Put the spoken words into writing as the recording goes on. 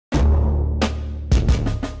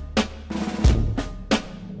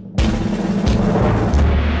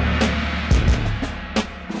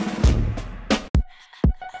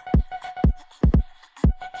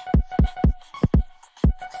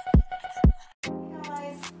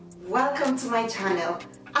welcome to my channel.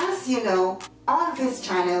 As you know, on this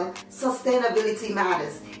channel, sustainability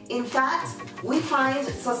matters. In fact, we find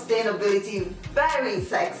sustainability very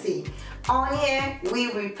sexy. On here,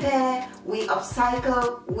 we repair, we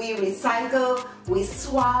upcycle, we recycle, we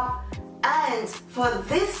swap, and for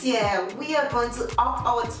this year, we are going to up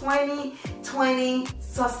our 2020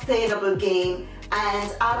 sustainable game,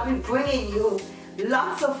 and I'll be bringing you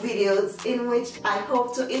lots of videos in which I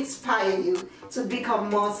hope to inspire you to become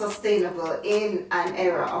more sustainable in an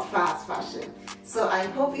era of fast fashion. So I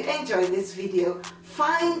hope you enjoy this video,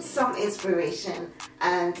 find some inspiration,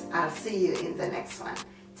 and I'll see you in the next one.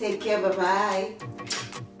 Take care, bye-bye.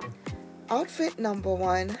 Outfit number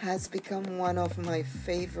 1 has become one of my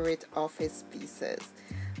favorite office pieces,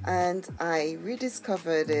 and I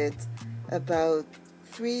rediscovered it about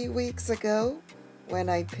 3 weeks ago when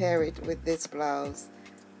I pair it with this blouse.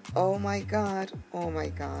 Oh my god, oh my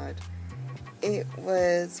god. It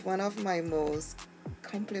was one of my most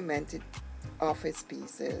complimented office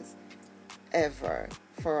pieces ever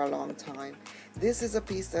for a long time. This is a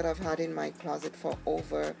piece that I've had in my closet for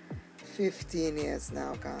over 15 years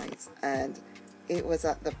now, guys, and it was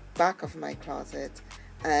at the back of my closet,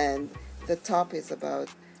 and the top is about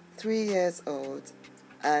 3 years old,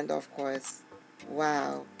 and of course,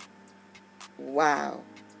 wow,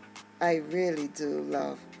 I really do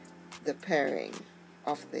love the pairing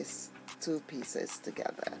of these two pieces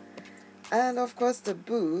together. And of course, the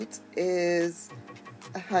boot is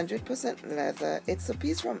 100% leather. It's a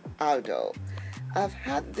piece from Aldo. I've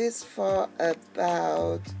had this for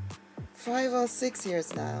about 5 or 6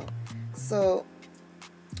 years now, so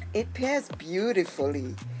it pairs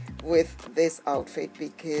beautifully with this outfit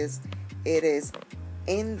because it is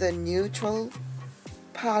in the neutral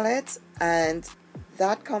palette, and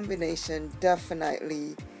that combination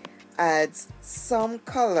definitely adds some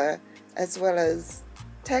color as well as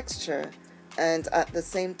texture, and at the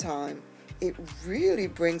same time it really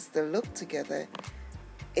brings the look together.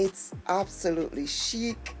 It's absolutely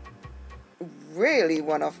chic, really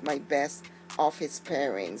one of my best office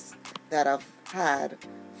pairings that I've had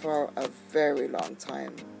for a very long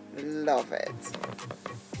time. Love it.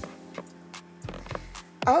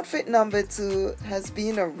 Outfit number 2 has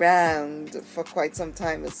been around for quite some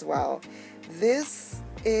time as well. This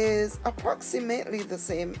is approximately the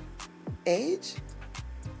same age.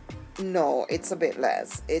 No, it's a bit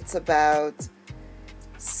less. It's about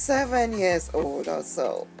 7 years old or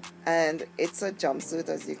so, and it's a jumpsuit.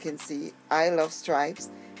 As you can see, I love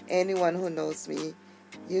stripes. Anyone who knows me,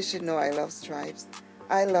 you should know I love stripes.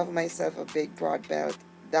 I love myself a big broad belt.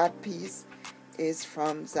 That piece is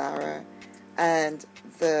from Zara, and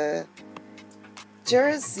the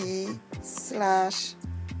jersey slash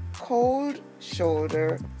cold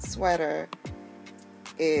shoulder sweater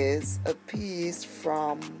is a piece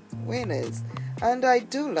from Winners, and I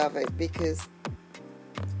do love it because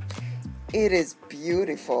it is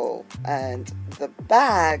beautiful, and the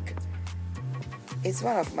bag is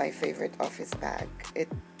one of my favorite office bags.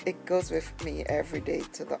 It goes with me every day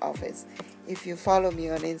to the office. If you follow me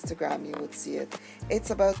on Instagram, you would see it. It's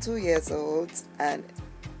about 2 years old, and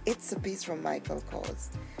it's a piece from Michael Kors.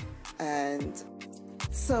 And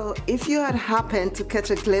so if you had happened to catch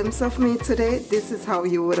a glimpse of me today, this is how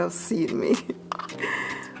you would have seen me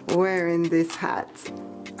wearing this hat.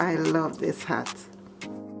 I love this hat.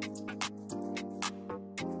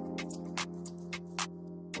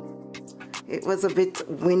 It was a bit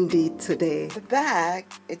windy today. The bag,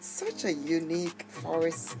 it's such a unique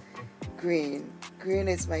forest green. Green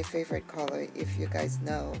is my favorite color, if you guys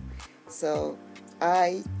know. So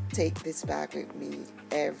I take this bag with me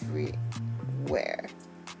everywhere.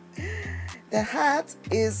 The hat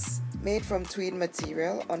is made from tweed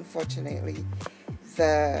material. Unfortunately,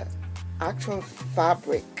 the actual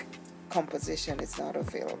fabric composition is not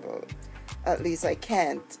available. At least I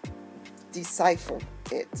can't decipher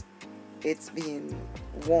it. It's been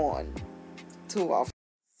worn too often.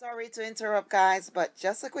 Sorry to interrupt, guys, but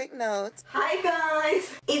just a quick note. Hi guys!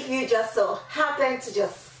 If you just so happen to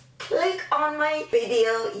just click on my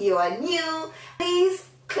video, you are new, please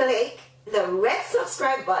click the red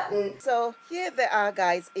subscribe button. So here they are,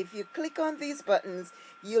 guys. If you click on these buttons,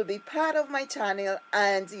 you'll be part of my channel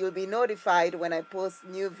and you'll be notified when I post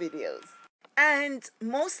new videos. And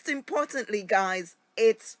most importantly, guys,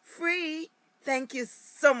 it's free. Thank you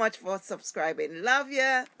so much for subscribing. Love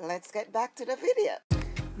ya. Let's get back to the video.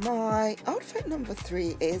 My outfit number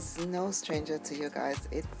 3 is no stranger to you guys.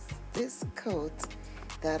 It's this coat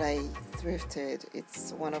that I thrifted.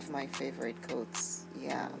 It's one of my favorite coats.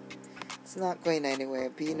 Yeah, it's not going anywhere.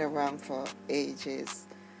 Been around for ages,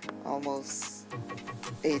 almost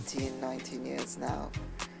 18, 19 years now.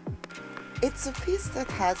 It's a piece that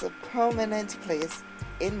has a permanent place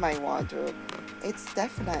in my wardrobe. It's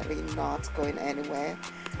definitely not going anywhere,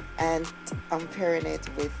 and I'm pairing it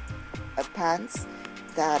with a pants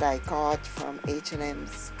that I got from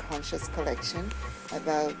H&M's Conscious collection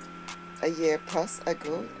about a year plus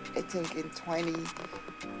ago, I think in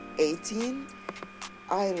 2018.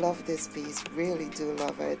 I love this piece, really do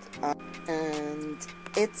love it, and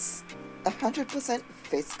it's 100%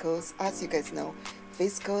 viscose. As you guys know,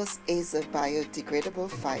 viscose is a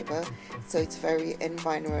biodegradable fiber, so it's very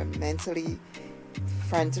environmentally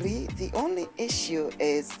friendly. The only issue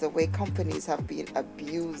is the way companies have been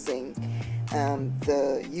abusing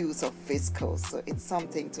the use of viscose, so it's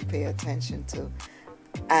something to pay attention to,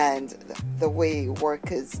 and the way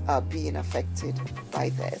workers are being affected by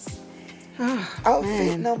this.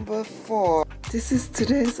 Outfit number 4. This is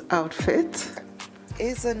today's outfit.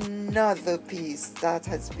 Is another piece that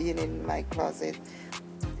has been in my closet.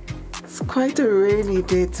 It's quite a rainy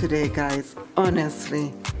day today, guys,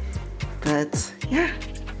 honestly. But yeah,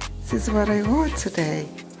 this is what I wore today.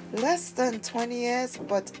 Less than 20 years,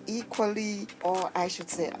 but equally, or I should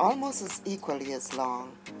say almost as equally as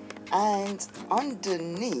long. And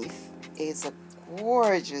underneath is a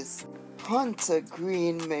gorgeous hunter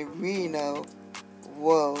green merino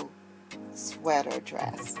wool sweater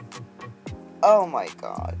dress. Oh my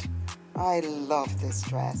god, I love this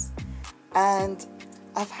dress, and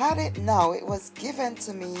I've had it now. It was given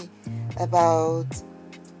to me about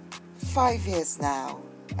 5 years now,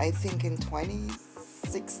 I think in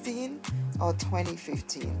 2016 or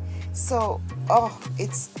 2015. So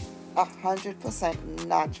it's 100%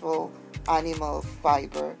 natural animal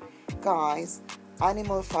fiber, guys.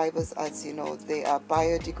 Animal fibers, as you know, they are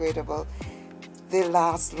biodegradable, they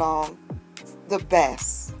last long, the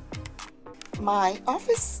best. My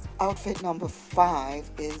office outfit number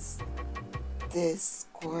 5 is this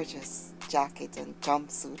gorgeous jacket and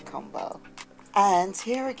jumpsuit combo. And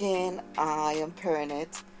here again, I am pairing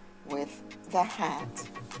it with the hat.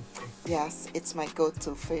 Yes, it's my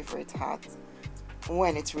go-to favorite hat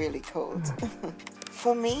when it's really cold.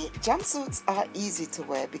 For me, jumpsuits are easy to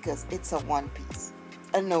wear because it's a one piece,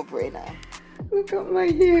 a no-brainer. Look at my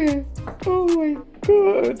hair. Oh my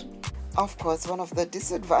god. Of course, one of the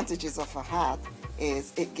disadvantages of a hat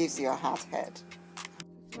is it gives you a hat head.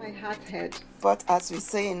 It's my hat head. But as we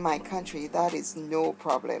say in my country, that is no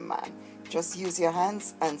problem, man. Just use your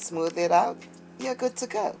hands and smooth it out. You're good to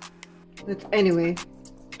go. But anyway,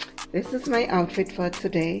 this is my outfit for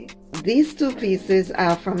today. These 2 pieces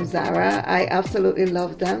are from Zara. I absolutely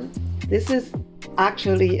love them. This is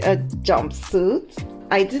actually a jumpsuit.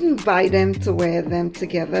 I didn't buy them to wear them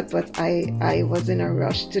together, but I was in a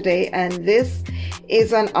rush today, and this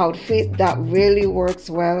is an outfit that really works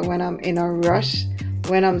well when I'm in a rush,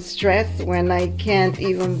 when I'm stressed, when I can't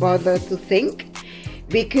even bother to think,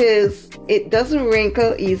 because it doesn't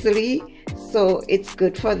wrinkle easily, so it's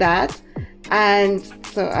good for that. And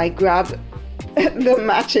so I grabbed the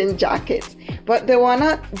matching jacket, but they were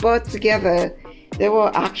not bought together, they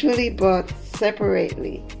were actually bought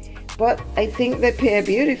separately. But I think they pair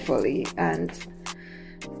beautifully, and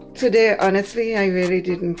today, honestly, I really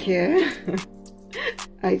didn't care.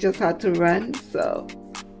 I just had to run, so.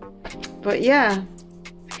 But yeah,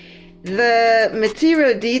 the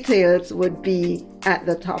material details would be at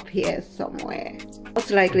the top here somewhere. Most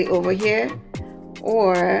likely over here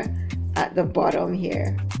or at the bottom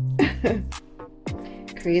here.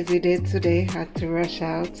 Crazy day today, had to rush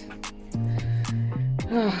out.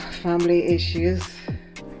 Oh, family issues.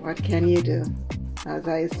 What can you do? As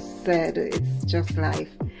I said, it's just life.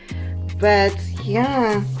 But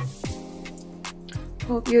yeah,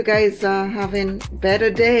 hope you guys are having better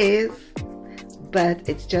days, but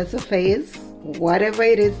it's just a phase, whatever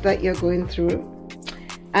it is that you're going through.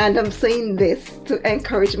 And I'm saying this to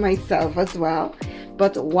encourage myself as well.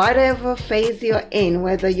 But whatever phase you're in,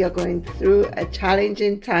 whether you're going through a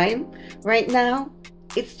challenging time right now,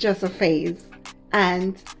 it's just a phase.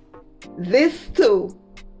 And this too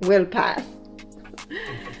will pass.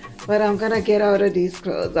 But I'm gonna get out of these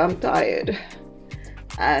clothes. I'm tired.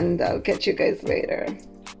 And I'll catch you guys later.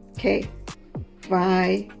 Okay?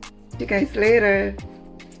 Bye. See you guys later.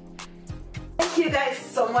 Thank you guys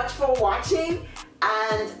so much for watching.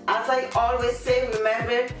 And as I always say,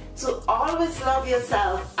 remember to always love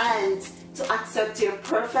yourself and to accept your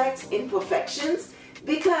perfect imperfections,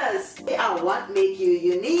 because they are what make you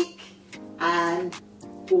unique and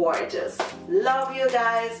gorgeous. Love you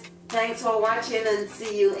guys. Thanks for watching, and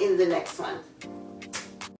see you in the next one.